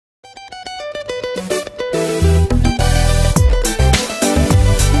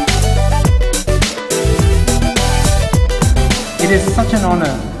is such an honor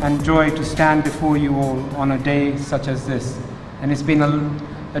and joy to stand before you all on a day such as this. And it's been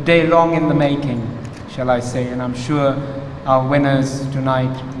a day long in the making, shall I say, and I'm sure our winners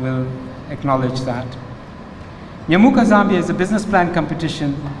tonight will acknowledge that. Nyamuka Zambia is a business plan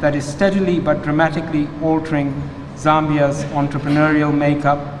competition that is steadily but dramatically altering Zambia's entrepreneurial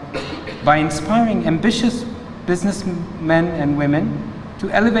makeup by inspiring ambitious businessmen and women to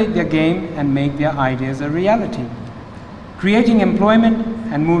elevate their game and make their ideas a reality, creating employment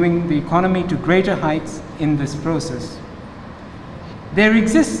and moving the economy to greater heights in this process. There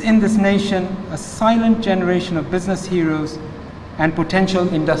exists in this nation a silent generation of business heroes and potential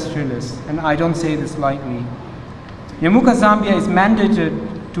industrialists, and I don't say this lightly. Nyamuka Zambia is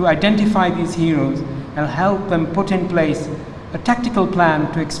mandated to identify these heroes and help them put in place a tactical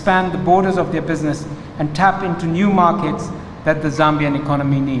plan to expand the borders of their business and tap into new markets that the Zambian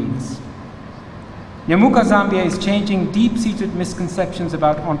economy needs. Nyamuka Zambia is changing deep-seated misconceptions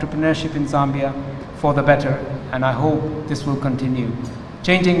about entrepreneurship in Zambia for the better, and I hope this will continue.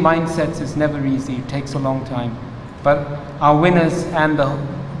 Changing mindsets is never easy, it takes a long time, but our winners and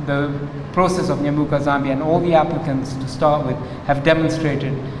the process of Nyamuka Zambia and all the applicants to start with have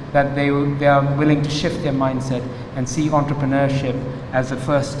demonstrated that they are willing to shift their mindset and see entrepreneurship as a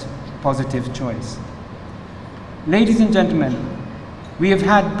first positive choice. Ladies and gentlemen, we have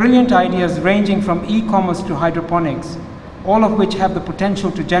had brilliant ideas ranging from e-commerce to hydroponics, all of which have the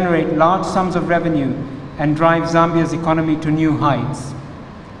potential to generate large sums of revenue and drive Zambia's economy to new heights.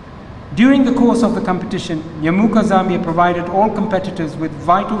 During the course of the competition, Nyamuka Zambia provided all competitors with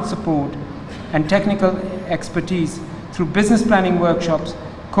vital support and technical expertise through business planning workshops,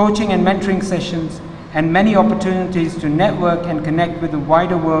 coaching and mentoring sessions, and many opportunities to network and connect with the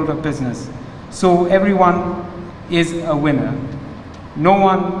wider world of business. So everyone is a winner. No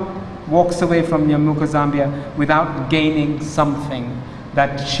one walks away from Nyamuka Zambia without gaining something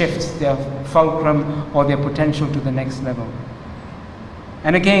that shifts their fulcrum or their potential to the next level.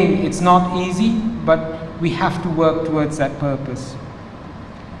 And again, it's not easy, but we have to work towards that purpose.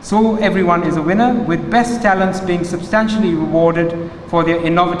 So everyone is a winner, with best talents being substantially rewarded for their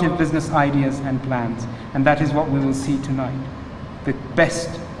innovative business ideas and plans. And that is what we will see tonight, the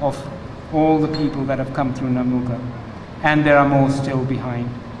best of all the people that have come through Nyamuka. And there are more still behind.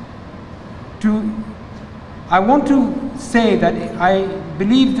 I want to say that I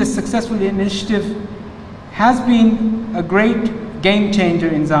believe this successful initiative has been a great game changer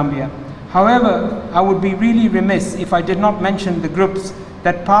in Zambia. However, I would be really remiss if I did not mention the groups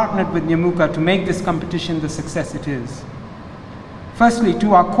that partnered with Nyamuka to make this competition the success it is. Firstly,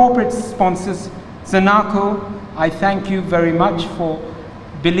 to our corporate sponsors, Zanaco, I thank you very much for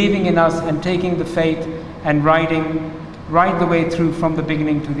believing in us and taking the faith and riding right the way through from the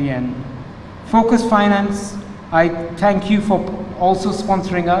beginning to the end. Focus Finance, I thank you for also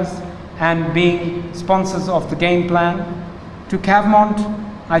sponsoring us and being sponsors of the game plan. To Cavmont,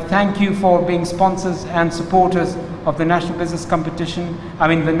 I thank you for being sponsors and supporters of the National Business Competition,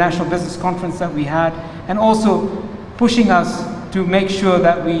 the National Business Conference that we had, and also pushing us to make sure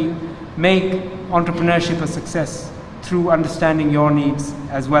that we make entrepreneurship a success through understanding your needs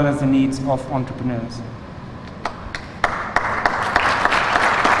as well as the needs of entrepreneurs.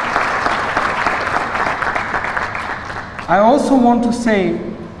 I also want to say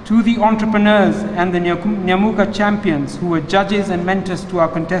to the entrepreneurs and the Nyamuka champions who were judges and mentors to our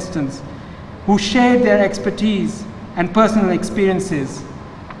contestants, who shared their expertise and personal experiences,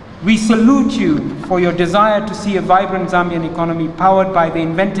 we salute you for your desire to see a vibrant Zambian economy powered by the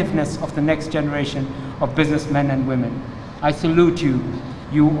inventiveness of the next generation of businessmen and women. I salute you,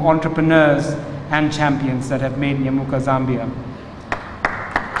 you entrepreneurs and champions that have made Nyamuka Zambia.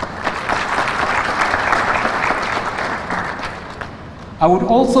 I would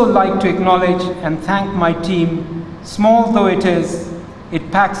also like to acknowledge and thank my team. Small though it is, it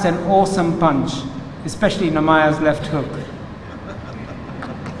packs an awesome punch, especially Namaya's left hook.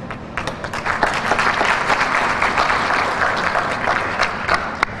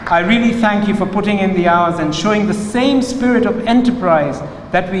 I really thank you for putting in the hours and showing the same spirit of enterprise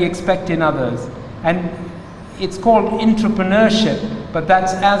that we expect in others. And it's called entrepreneurship, but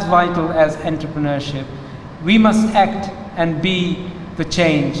that's as vital as entrepreneurship. We must act and be the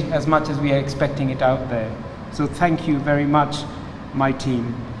change as much as we are expecting it out there. So thank you very much, my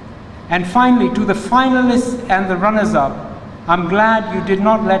team. And finally, to the finalists and the runners-up, I'm glad you did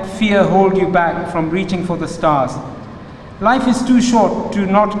not let fear hold you back from reaching for the stars. Life is too short to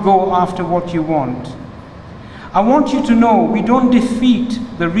not go after what you want. I want you to know we don't defeat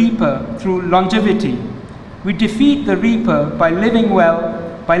the reaper through longevity. We defeat the reaper by living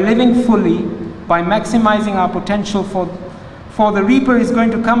well, by living fully, by maximizing our potential For the reaper is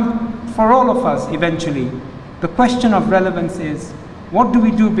going to come for all of us eventually. The question of relevance is, what do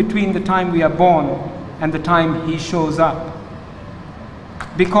we do between the time we are born and the time he shows up?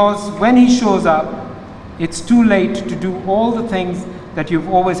 Because when he shows up, it's too late to do all the things that you've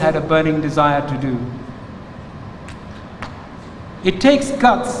always had a burning desire to do. It takes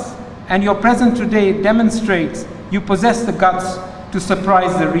guts, and your presence today demonstrates you possess the guts to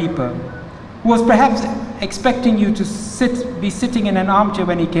surprise the reaper, who was perhaps expecting you to be sitting in an armchair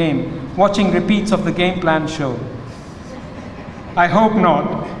when he came, watching repeats of the GamePlan show. I hope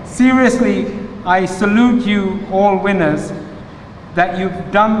not. Seriously, I salute you all winners, that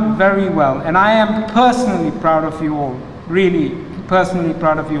you've done very well. And I am personally proud of you all, really personally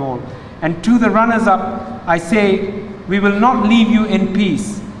proud of you all. And to the runners-up, I say, we will not leave you in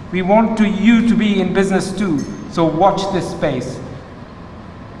peace. We want you to be in business too, so watch this space.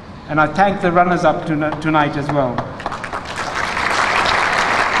 And I thank the runners-up tonight as well.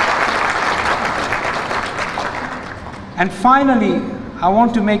 And finally, I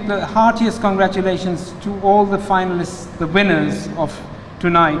want to make the heartiest congratulations to all the finalists, the winners of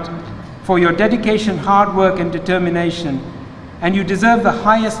tonight, for your dedication, hard work, and determination. And you deserve the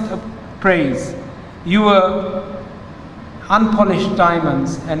highest praise. You were unpolished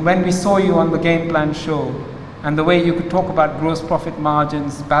diamonds, and when we saw you on the GamePlan show, and the way you could talk about gross profit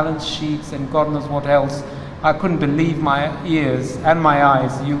margins, balance sheets, and God knows what else, I couldn't believe my ears and my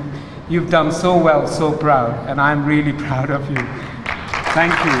eyes. You've done so well, so proud, and I'm really proud of you.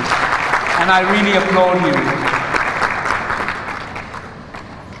 Thank you. And I really applaud you.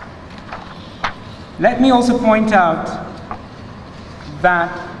 Let me also point out that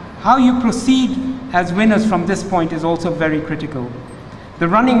how you proceed as winners from this point is also very critical. The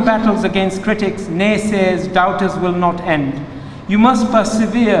running battles against critics, naysayers, doubters will not end. You must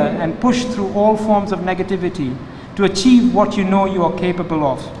persevere and push through all forms of negativity to achieve what you know you are capable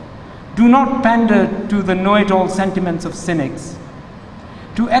of. Do not pander to the know-it-all sentiments of cynics.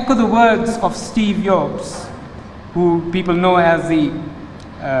 To echo the words of Steve Jobs, who people know as the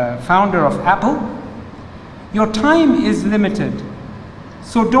founder of Apple, your time is limited,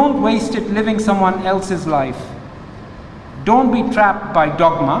 so don't waste it living someone else's life. Don't be trapped by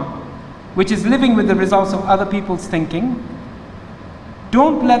dogma, which is living with the results of other people's thinking.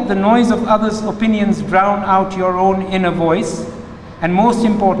 Don't let the noise of others' opinions drown out your own inner voice. And most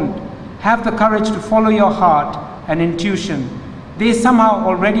important, have the courage to follow your heart and intuition. They somehow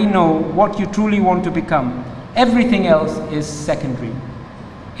already know what you truly want to become. Everything else is secondary.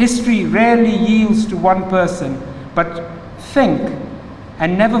 History rarely yields to one person, but think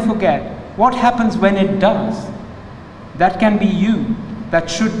and never forget what happens when it does. That can be you, that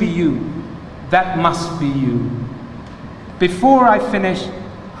should be you, that must be you. Before I finish,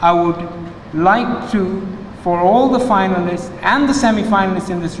 I would like for all the finalists and the semi-finalists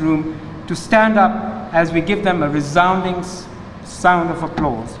in this room to stand up as we give them a resounding round of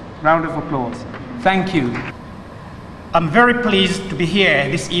applause. Thank you. I'm very pleased to be here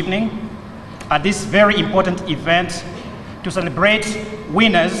this evening at this very important event to celebrate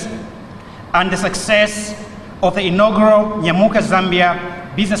winners and the success of the inaugural Nyamuka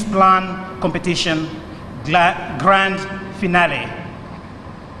Zambia Business Plan Competition Grand Finale.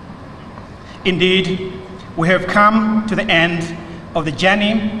 Indeed, we have come to the end of the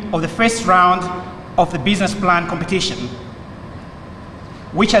journey of the first round of the Business Plan Competition,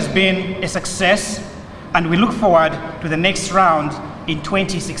 which has been a success, and we look forward to the next round in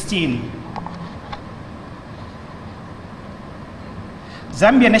 2016.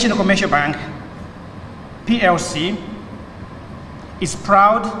 Zambia National Commercial Bank, PLC, is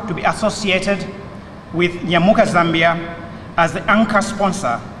proud to be associated with Nyamuka Zambia as the anchor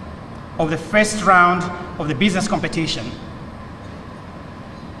sponsor of the first round of the business competition.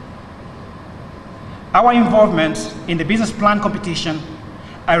 Our involvement in the business plan competition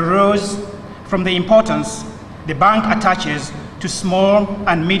arose from the importance the bank attaches to small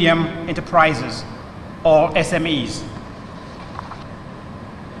and medium enterprises, or SMEs.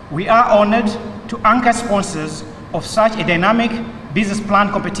 We are honored to anchor sponsors of such a dynamic business plan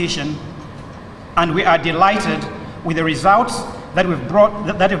competition, and we are delighted with the results that have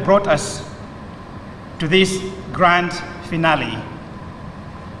brought us to this grand finale.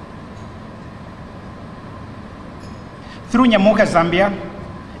 Through Nyamuka Zambia,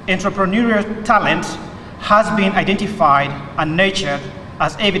 entrepreneurial talent has been identified and nurtured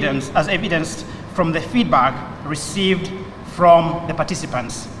as evidenced from the feedback received from the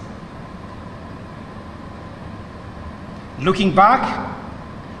participants. Looking back,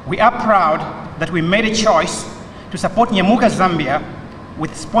 we are proud that we made a choice to support Nyamuka Zambia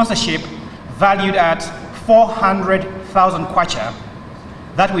with sponsorship valued at $450,000. 100,000 kwacha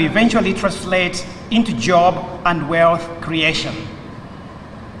that will eventually translate into job and wealth creation.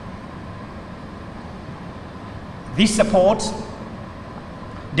 This support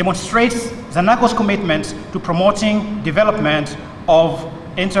demonstrates Zanaco's commitment to promoting development of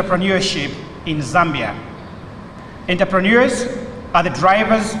entrepreneurship in Zambia. Entrepreneurs are the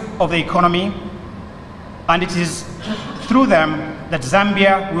drivers of the economy, and it is through them that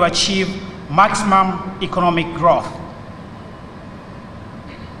Zambia will achieve maximum economic growth.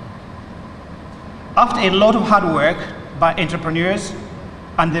 After a lot of hard work by entrepreneurs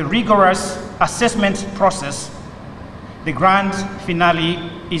and the rigorous assessment process, the grand finale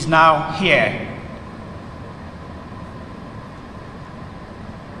is now here.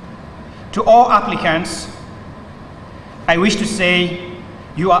 To all applicants, I wish to say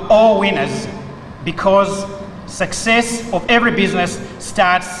you are all winners, because success of every business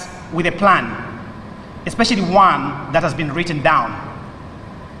starts with a plan, especially one that has been written down.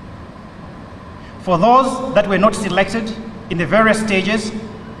 For those that were not selected in the various stages,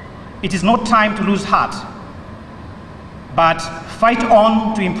 it is not time to lose heart, but fight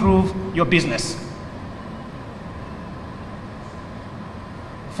on to improve your business.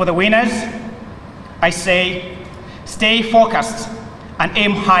 For the winners, I say, stay focused and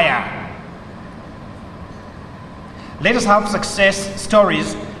aim higher. Let us have success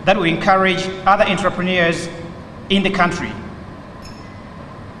stories that will encourage other entrepreneurs in the country.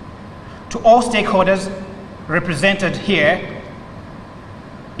 To all stakeholders represented here,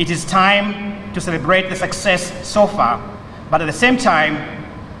 it is time to celebrate the success so far, but at the same time,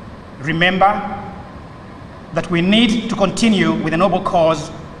 remember that we need to continue with a noble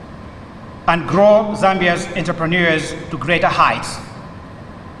cause and grow Zambia's entrepreneurs to greater heights.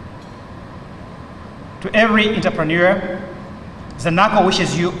 To every entrepreneur, Zanaco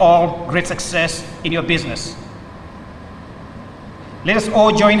wishes you all great success in your business. Let us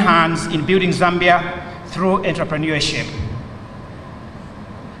all join hands in building Zambia through entrepreneurship.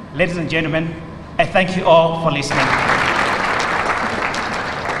 Ladies and gentlemen, I thank you all for listening.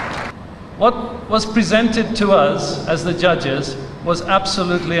 What was presented to us as the judges was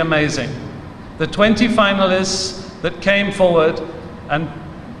absolutely amazing. The 20 finalists that came forward and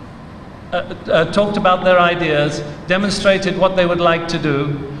talked about their ideas, demonstrated what they would like to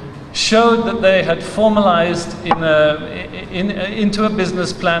do, showed that they had formalized into a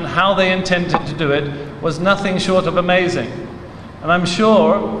business plan how they intended to do it, was nothing short of amazing. And I'm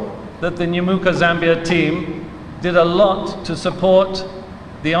sure that the Nyamuka Zambia team did a lot to support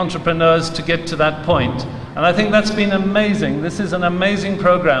the entrepreneurs to get to that point. And I think that's been amazing. This is an amazing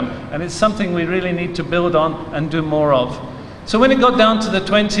program, and it's something we really need to build on and do more of. So when it got down to the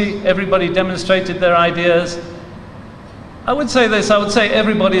 20, everybody demonstrated their ideas. I would say this, I would say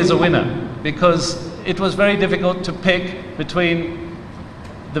everybody is a winner, because it was very difficult to pick between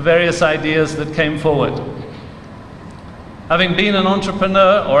the various ideas that came forward. Having been an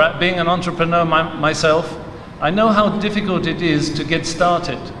entrepreneur, or being an entrepreneur myself, I know how difficult it is to get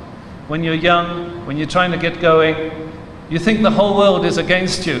started. When you're young, when you're trying to get going, you think the whole world is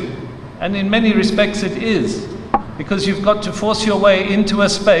against you. And in many respects it is, because you've got to force your way into a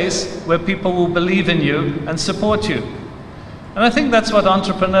space where people will believe in you and support you. And I think that's what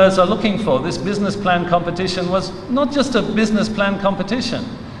entrepreneurs are looking for. This business plan competition was not just a business plan competition.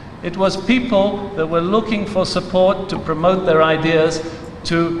 It was people that were looking for support to promote their ideas,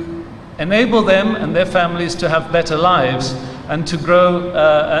 to enable them and their families to have better lives and to grow,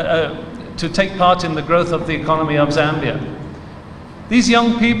 to take part in the growth of the economy of Zambia. These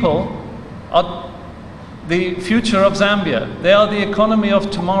young people are the future of Zambia. They are the economy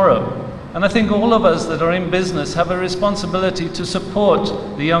of tomorrow. And I think all of us that are in business have a responsibility to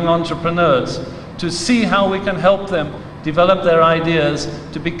support the young entrepreneurs, to see how we can help them develop their ideas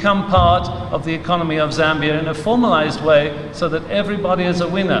to become part of the economy of Zambia in a formalized way, so that everybody is a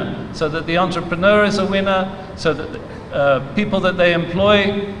winner, so that the entrepreneur is a winner, so that people that they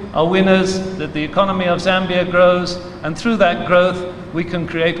employ are winners, that the economy of Zambia grows, and through that growth we can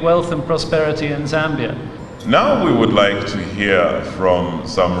create wealth and prosperity in Zambia. Now we would like to hear from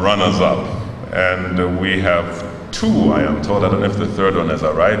some runners-up, and we have two, I am told. I don't know if the third one has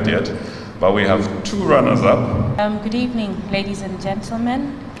arrived yet, but we have two runners-up. Good evening, ladies and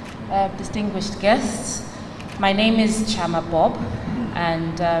gentlemen, distinguished guests. My name is Chama Bob,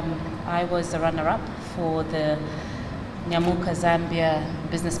 and I was the runner-up for the Nyamuka Zambia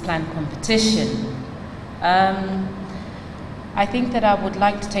Business Plan competition. I think that I would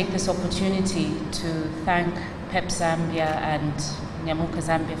like to take this opportunity to thank PEP Zambia and Nyamuka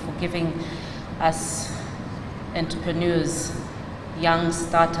Zambia for giving us entrepreneurs, young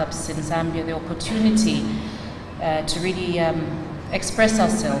startups in Zambia, the opportunity to really express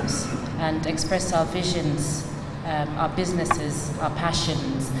ourselves and express our visions, our businesses, our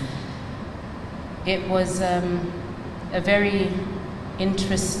passions. It was a very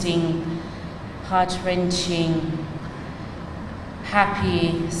interesting, heart-wrenching,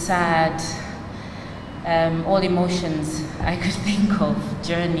 happy, sad, all emotions I could think of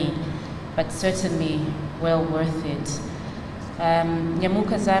journey, but certainly well worth it.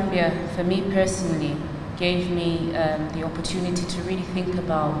 Nyamuka Zambia, for me personally, gave me the opportunity to really think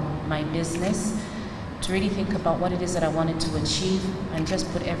about my business, to really think about what it is that I wanted to achieve, and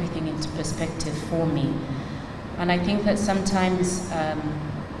just put everything into perspective for me. And I think that sometimes,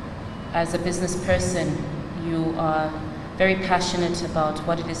 as a business person, you are very passionate about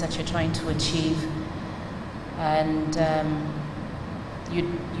what it is that you're trying to achieve, and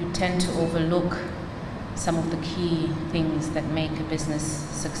you tend to overlook some of the key things that make a business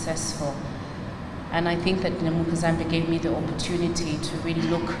successful. And I think that Nyamuka Zambia gave me the opportunity to really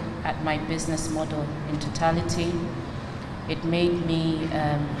look at my business model in totality. It made me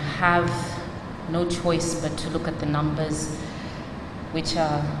have no choice but to look at the numbers, which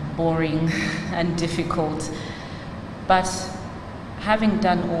are boring and difficult. But having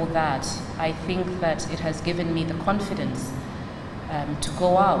done all that, I think that it has given me the confidence to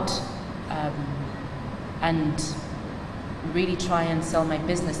go out and really try and sell my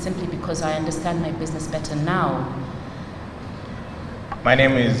business, simply because I understand my business better now. My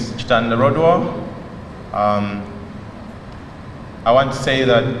name is Chitanda Rodwa. I want to say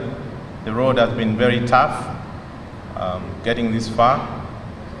that the road has been very tough getting this far,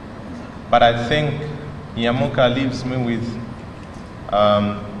 but I think Nyamuka leaves me with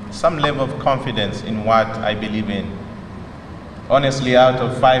some level of confidence in what I believe in. Honestly, out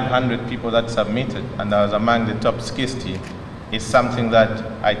of 500 people that submitted, and I was among the top 60, is something that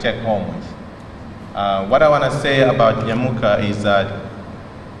I take home with. What I want to say about Nyamuka is that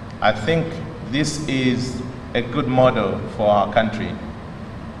I think this is a good model for our country,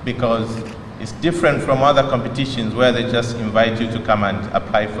 because it's different from other competitions where they just invite you to come and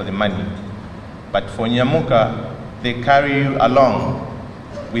apply for the money. But for Nyamuka, they carry you along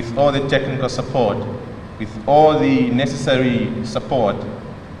with all the technical support, with all the necessary support,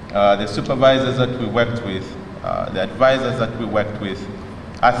 the supervisors that we worked with, the advisors that we worked with.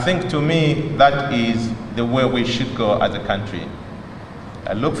 I think, to me, that is the way we should go as a country.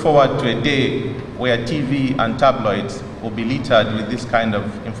 I look forward to a day where TV and tabloids will be littered with this kind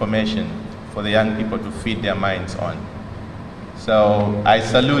of information for the young people to feed their minds on. So I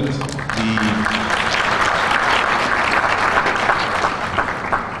salute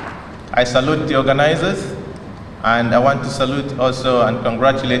the organizers, and I want to salute also and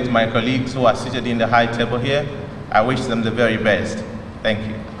congratulate my colleagues who are seated in the high table here. I wish them the very best. Thank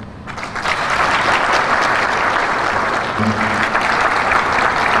you.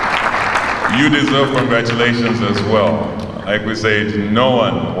 You deserve congratulations as well. Like we said, no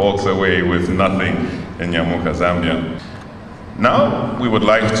one walks away with nothing in Nyamuka Zambia. Now, we would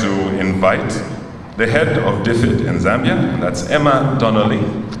like to invite the head of DFID in Zambia, and that's Emma Donnelly,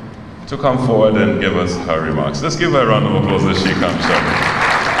 to come forward and give us her remarks. Let's give her a round of applause as she comes, shall we?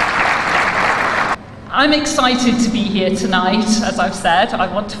 I'm excited to be here tonight, as I've said. I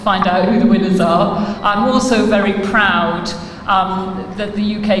want to find out who the winners are. I'm also very proud that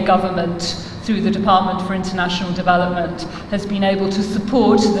the UK government, through the Department for International Development, has been able to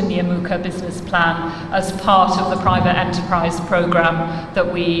support the Nyamuka business plan as part of the private enterprise programme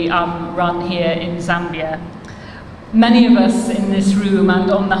that we run here in Zambia. Many of us in this room, and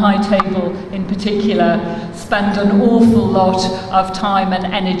on the high table in particular, spend an awful lot of time and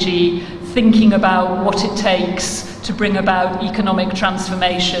energy thinking about what it takes to bring about economic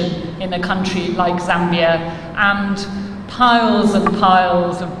transformation in a country like Zambia, and piles and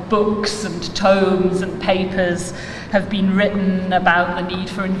piles of books and tomes and papers have been written about the need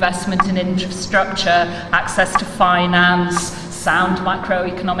for investment in infrastructure, access to finance, sound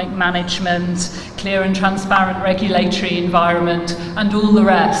macroeconomic management, clear and transparent regulatory environment, and all the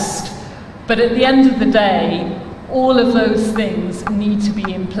rest. But at the end of the day, all of those things need to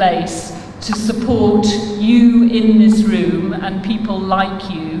be in place to support you in this room and people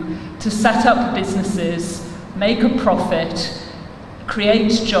like you to set up businesses, make a profit,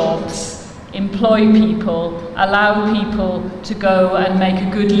 create jobs, employ people, allow people to go and make a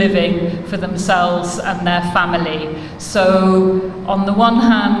good living for themselves and their family. So, on the one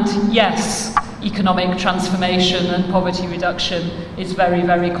hand, yes, economic transformation and poverty reduction is very,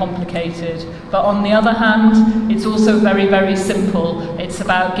 very complicated. But on the other hand, it's also very, very simple. It's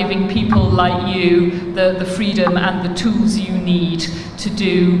about giving people like you the freedom and the tools you need to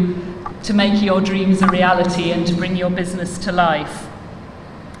do to make your dreams a reality and to bring your business to life.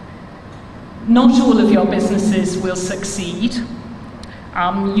 Not all of your businesses will succeed.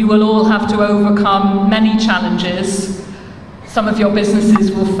 You will all have to overcome many challenges. Some of your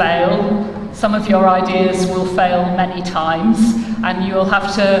businesses will fail. Some of your ideas will fail many times, and you'll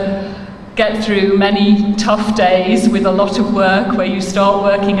have to get through many tough days with a lot of work where you start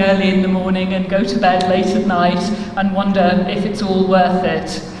working early in the morning and go to bed late at night and wonder if it's all worth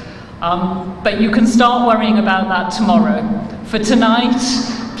it. But you can start worrying about that tomorrow. For tonight,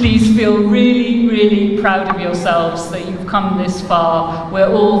 please feel really, really proud of yourselves that you've come this far.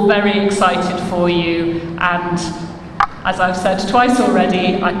 We're all very excited for you, and as I've said twice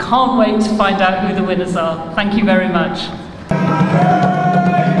already, I can't wait to find out who the winners are. Thank you very much.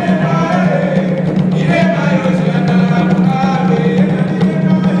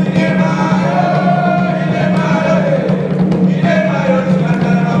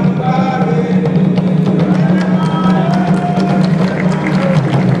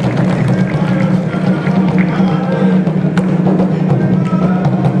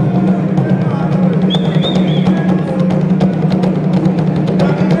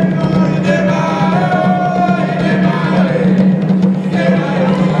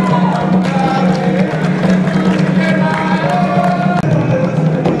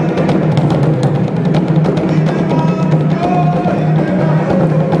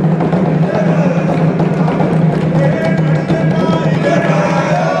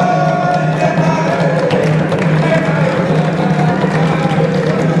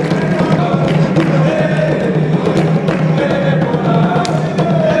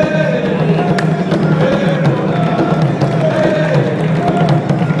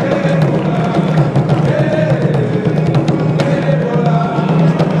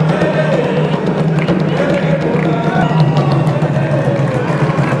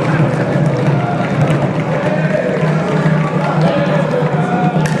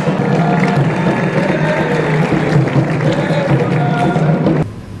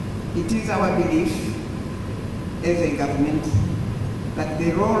 As a government, that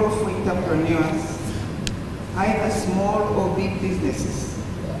the role of entrepreneurs, either small or big businesses,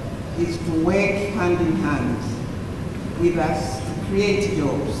 is to work hand in hand with us to create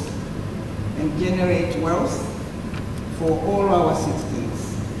jobs and generate wealth for all our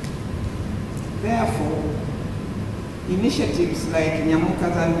citizens. Therefore, initiatives like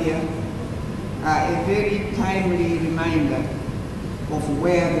Nyamuka Zambia are a very timely reminder of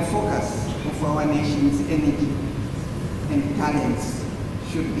where the focus of our nation's energy and talents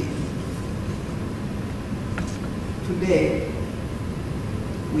should be. Today,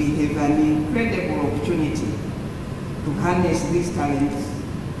 we have an incredible opportunity to harness these talents,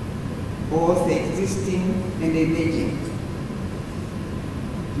 both existing and emerging,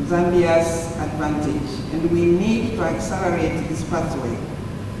 to Zambia's advantage, and we need to accelerate this pathway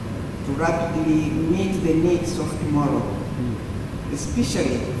to rapidly meet the needs of tomorrow,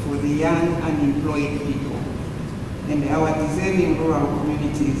 especially for the young unemployed people and our deserving rural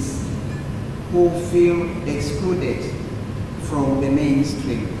communities who feel excluded from the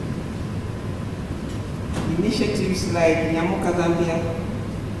mainstream. Initiatives like Nyamuka Zambia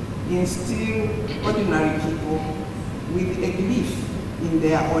instill ordinary people with a belief in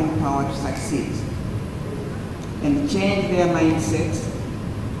their own power to succeed and change their mindset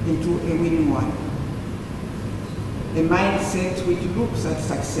into a winning one. A mindset which looks at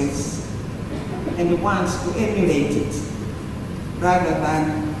success and wants to emulate it rather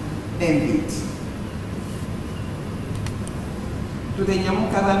than envy it. To the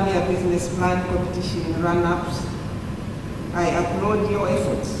Nyamuka Zambia Business Plan competition run-ups, I applaud your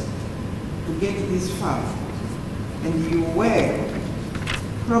efforts to get this far, and you were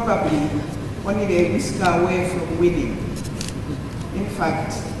probably only a whisker away from winning. In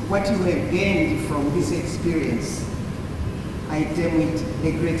fact, what you have gained from this experience, I term it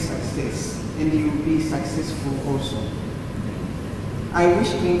a great success, and you will be successful also. I wish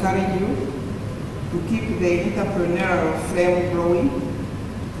to encourage you to keep the entrepreneurial flame growing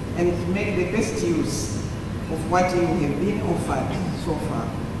and to make the best use of what you have been offered so far,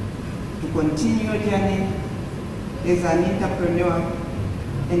 to continue your journey as an entrepreneur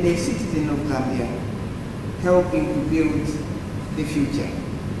and a citizen of Zambia, helping to build the future.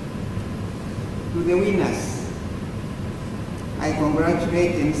 To the winners, I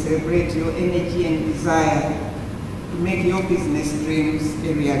congratulate and celebrate your energy and desire to make your business dreams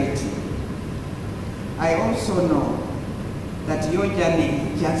a reality. I also know that your journey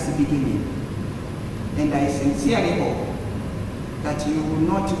is just beginning, and I sincerely hope that you will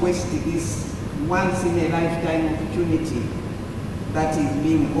not waste this once-in-a-lifetime opportunity that is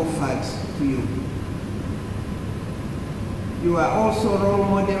being offered to you. You are also role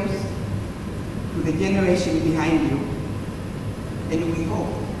models to the generation behind you, and we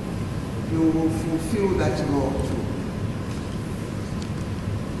hope you will fulfill that role too.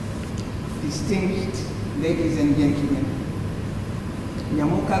 Distinguished ladies and gentlemen,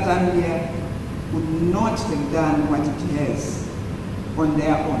 Nyamuka Zambia would not have done what it has on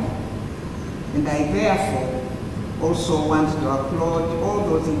their own. And I therefore also want to applaud all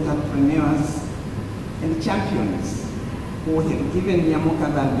those entrepreneurs and champions who have given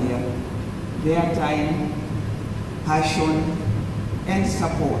Nyamuka Zambia their time, passion, and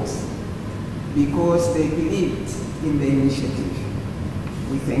support because they believed in the initiative.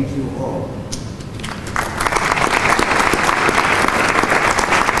 We thank you all.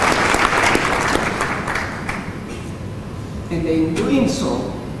 And in doing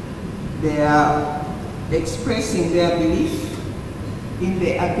so, they are expressing their belief in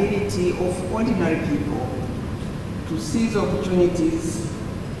the ability of ordinary people to seize opportunities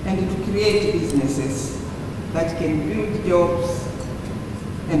and to create businesses that can build jobs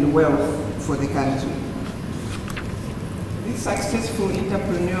and wealth for the country. These successful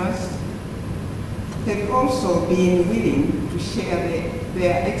entrepreneurs have also been willing to share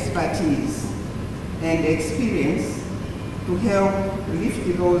their expertise and experience to help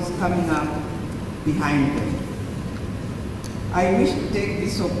lift those coming up behind them. I wish to take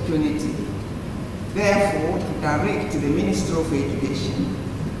this opportunity, therefore, to direct the Minister of Education,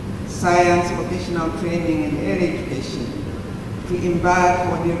 Science, Vocational Training and Early Education to embark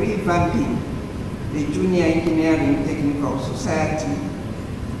on the revamping the Junior Engineering Technical Society,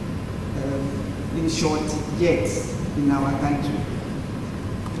 in short, JETS, in our country.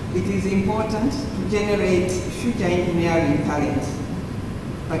 It is important to generate future engineering talent,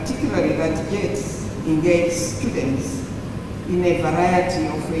 particularly that JETS engage students in a variety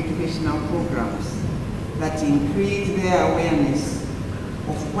of educational programs that increase their awareness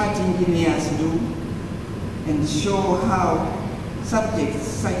of what engineers do and show how subjects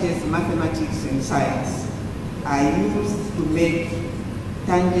such as mathematics and science are used to make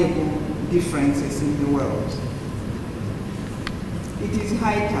tangible differences in the world. It is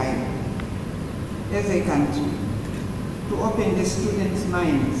high time, as a country, to open the students'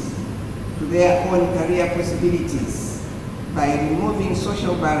 minds to their own career possibilities by removing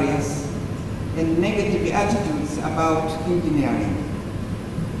social barriers and negative attitudes about engineering.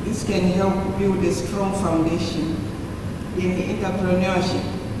 This can help build a strong foundation in entrepreneurship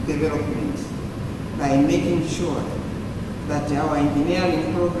development by making sure that our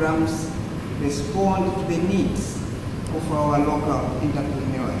engineering programs respond to the needs of our local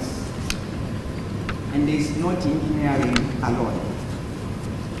entrepreneurs. And it's not engineering alone.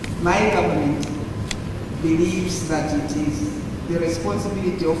 My government believes that it is the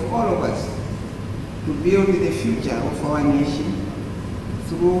responsibility of all of us to build the future of our nation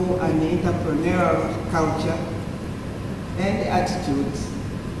through an entrepreneurial culture and attitude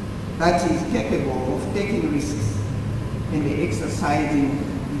that is capable of taking risks and exercising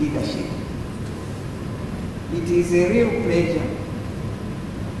leadership. It is a real pleasure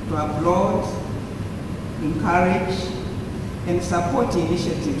to applaud, encourage, and support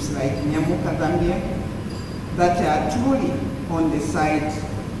initiatives like Nyamuka Zambia that are truly on the side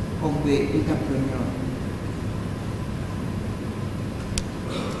of the entrepreneur.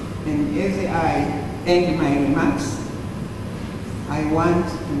 And as I end my remarks, I want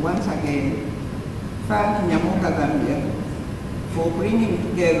to once again thank Nyamuka Zambia for bringing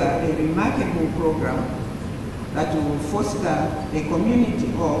together a remarkable program that will foster a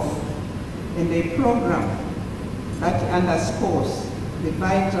community of and a program that underscores the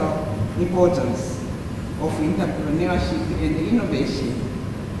vital importance of entrepreneurship and innovation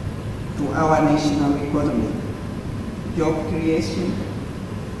to our national economy, job creation,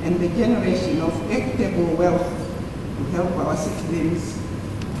 and the generation of equitable wealth to help our citizens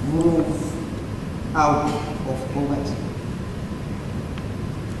move out of poverty.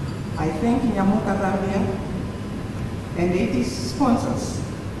 I thank Nyamuka Zambia and its sponsors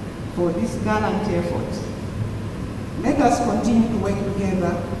for this gallant effort. Let us continue to work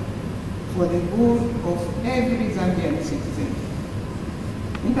together for the good of every Zambian citizen.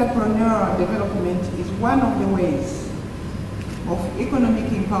 Entrepreneurial development is one of the ways of economic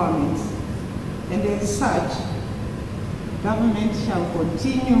empowerment, and as such, government shall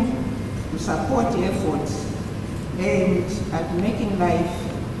continue to support efforts aimed at making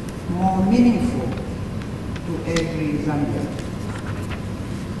life more meaningful to every Zambian.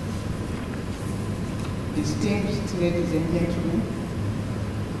 Distinguished ladies and gentlemen,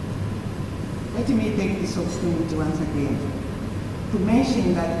 let me take this opportunity once again to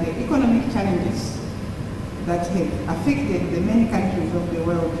mention that the economic challenges that have affected the many countries of the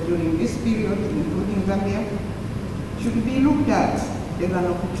world during this period, including Zambia, should be looked at as an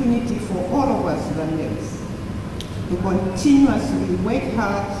opportunity for all of us Zambians to continuously work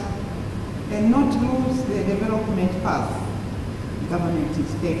hard and not lose the development path the government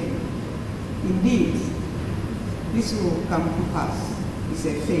is taking. Indeed, this will come to pass. It's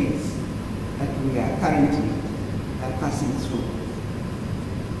a phase that we are currently passing through.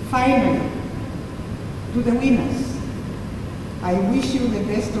 Finally, to the winners, I wish you the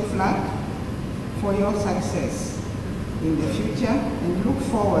best of luck for your success in the future and look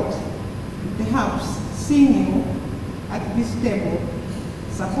forward to perhaps seeing you at this table,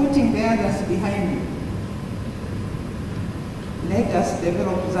 supporting the others behind you. Let us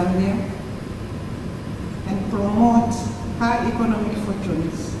develop Zambia and promote her economic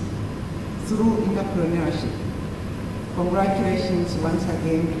fortunes through entrepreneurship. Congratulations once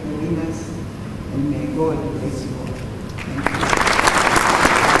again to the winners, and may God bless you all. Thank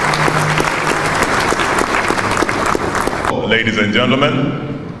you. Ladies and gentlemen,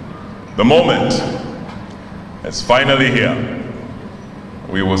 the moment is finally here.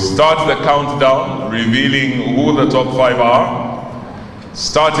 We will start the countdown, revealing who the top 5 are,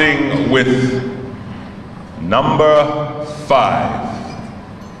 starting with number 5.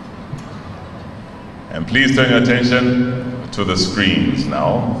 And please turn your attention to the screens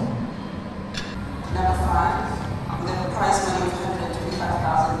now. Number 5, the prize money of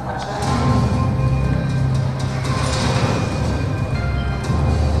 125,000 kwacha.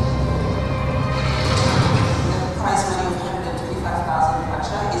 The prize money of 125,000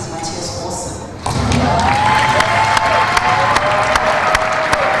 kwacha is Matthias Olsen.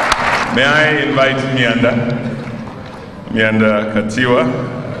 May I invite Mianda Katiwa,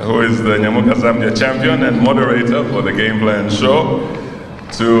 who is the Nyamuka Zambia champion and moderator for the Game Plan show,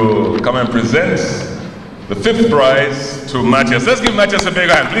 to come and present the 5th prize to Matthias. Let's give Matthias a big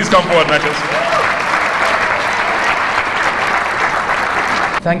hand. Please come forward, Matthias.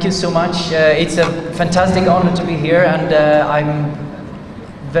 Thank you so much. It's a fantastic honor to be here, and I'm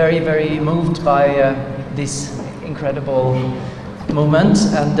very, very moved by this incredible movement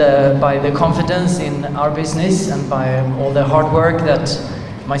and by the confidence in our business and by all the hard work that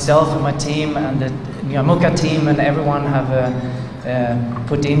myself and my team and the Nyamuka team and everyone have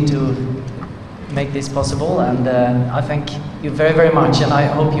put in to make this possible. And I thank you very, very much, and I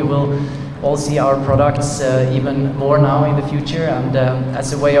hope you will all see our products even more now in the future, and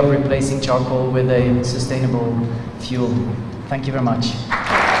as a way of replacing charcoal with a sustainable fuel. Thank you very much.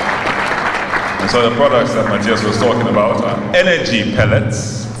 And so the products that Matthias was talking about are energy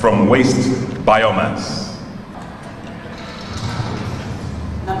pellets from waste biomass.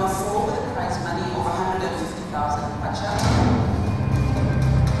 Number 4, with a prize money of 150,000 kwacha.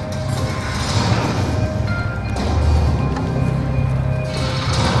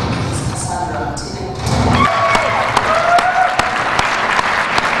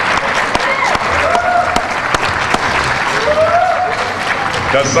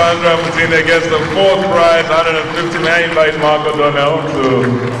 Cassandra Mutine gets the 4th prize, 150. May I invite Marco Donnell to...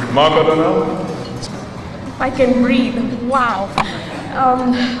 Marco Donnell? If I can breathe, wow.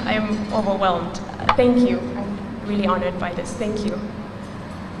 I'm overwhelmed. Thank you. I'm really honored by this. Thank you.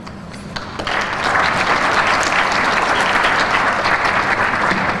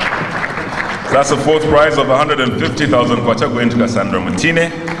 So that's the 4th prize of 150,000 kwacha going to Cassandra Mutine.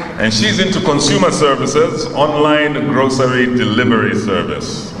 And she's into consumer services, online grocery delivery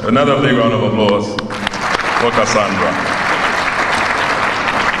service. Another big round of applause for Cassandra.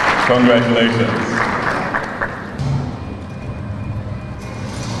 Congratulations.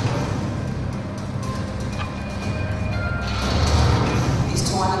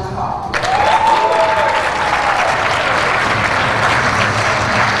 It's 1 o'clock.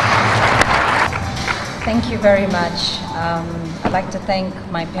 Thank you very much. I'd like to thank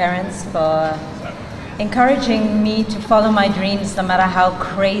my parents for encouraging me to follow my dreams no matter how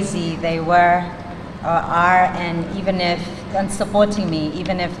crazy they were or are, and supporting me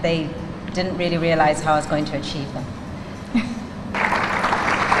even if they didn't really realize how I was going to achieve them.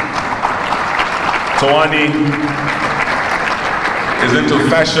 Tawani is into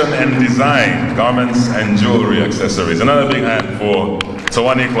fashion and design, garments and jewelry accessories. Another big hand for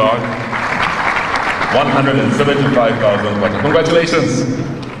Tawani Clark. 175,000. Congratulations.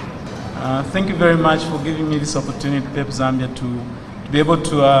 Thank you very much for giving me this opportunity, PEP Zambia, to be able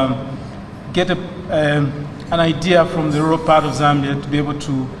to get an idea from the rural part of Zambia, to be able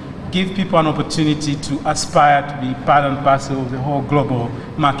to give people an opportunity to aspire to be part and parcel of the whole global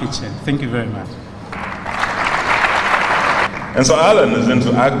market chain. Thank you very much. And so Alan is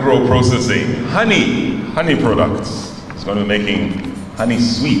into agro-processing, honey products. He's going to be making honey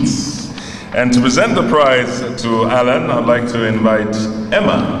sweets. And to present the prize to Alan, I'd like to invite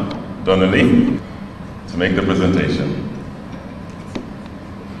Emma Donnelly to make the presentation.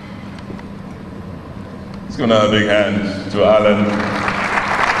 Let's give a big hand to Alan.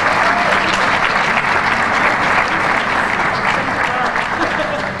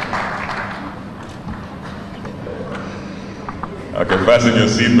 Okay, fasten your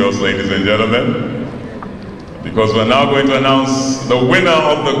seatbelts, ladies and gentlemen, because we're now going to announce the winner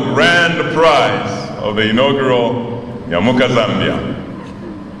of the grand prize of the inaugural Nyamuka Zambia.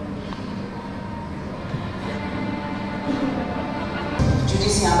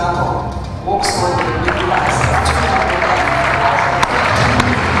 Walks on the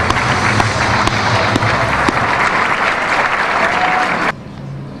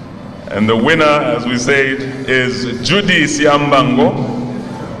And the winner, as we said, is Judy Siambango.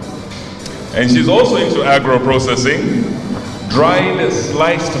 And she's also into agro-processing, dried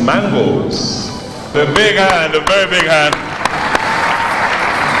sliced mangoes. A big hand, a very big hand.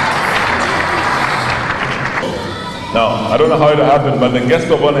 Now, I don't know how it happened, but the guest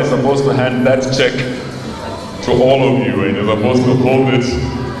of honor is supposed to hand that check to all of you, and you're supposed to hold it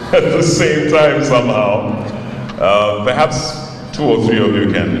at the same time somehow. Perhaps 2 or 3 of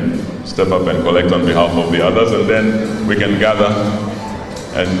you can step up and collect on behalf of the others, and then we can gather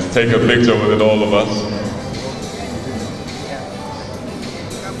and take a picture with it, all of us.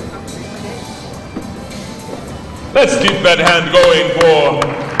 Let's keep that hand going for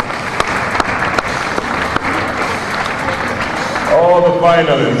all the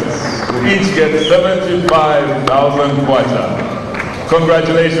finalists, who each get 75,000 kwacha.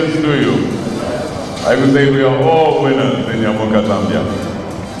 Congratulations to you. I would say we are all winners in Nyamuka Zambia.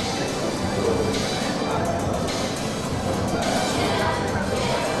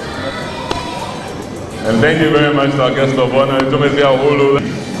 And thank you very much to our guest of honor.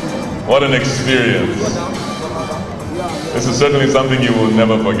 What an experience. This is certainly something you will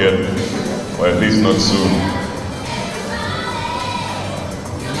never forget, or at least not soon.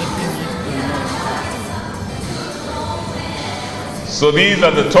 So these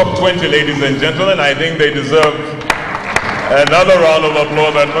are the top 20, ladies and gentlemen. I think they deserve another round of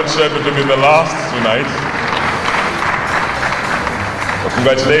applause. I'm not sure if it will be the last tonight. But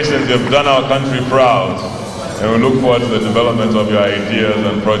congratulations, you've done our country proud. And we look forward to the development of your ideas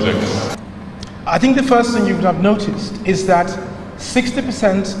and projects. I think the first thing you would have noticed is that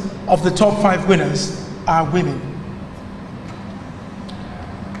 60% of the top 5 winners are women.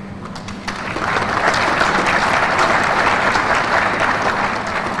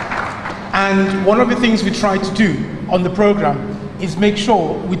 And one of the things we try to do on the program is make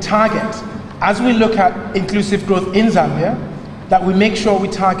sure we target, as we look at inclusive growth in Zambia, that we make sure we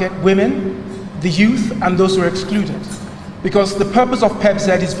target women, the youth, and those who are excluded. Because the purpose of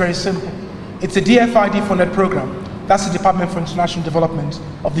PEPZ is very simple. It's a DFID funded program. That's the Department for International Development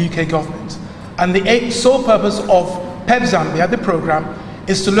of the UK government. And the sole purpose of PEP Zambia, the program,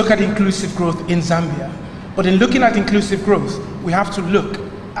 is to look at inclusive growth in Zambia. But in looking at inclusive growth, we have to look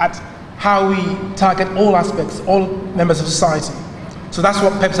at how we target all aspects, all members of society. So that's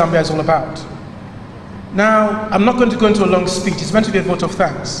what PEP Zambia is all about. Now, I'm not going to go into a long speech. It's meant to be a vote of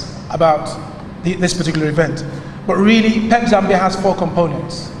thanks about this particular event. But really, PEP Zambia has 4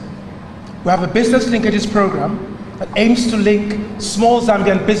 components. We have a business linkages program that aims to link small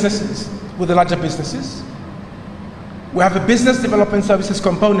Zambian businesses with the larger businesses. We have a business development services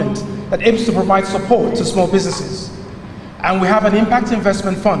component that aims to provide support to small businesses. And we have an impact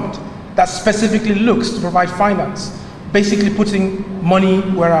investment fund that specifically looks to provide finance, basically putting money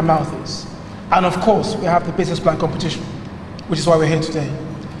where our mouth is. And of course, we have the business plan competition, which is why we're here today.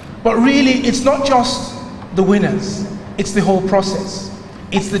 But really, it's not just the winners, it's the whole process.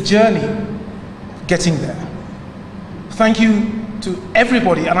 It's the journey getting there. Thank you to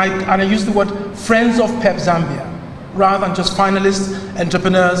everybody, and I use the word friends of PEP Zambia, rather than just finalists,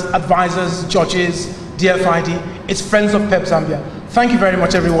 entrepreneurs, advisors, judges, DFID. It's friends of PEP Zambia. Thank you very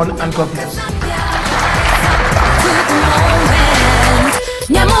much, everyone, and God bless.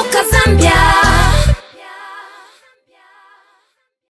 Nyamuka Zambia.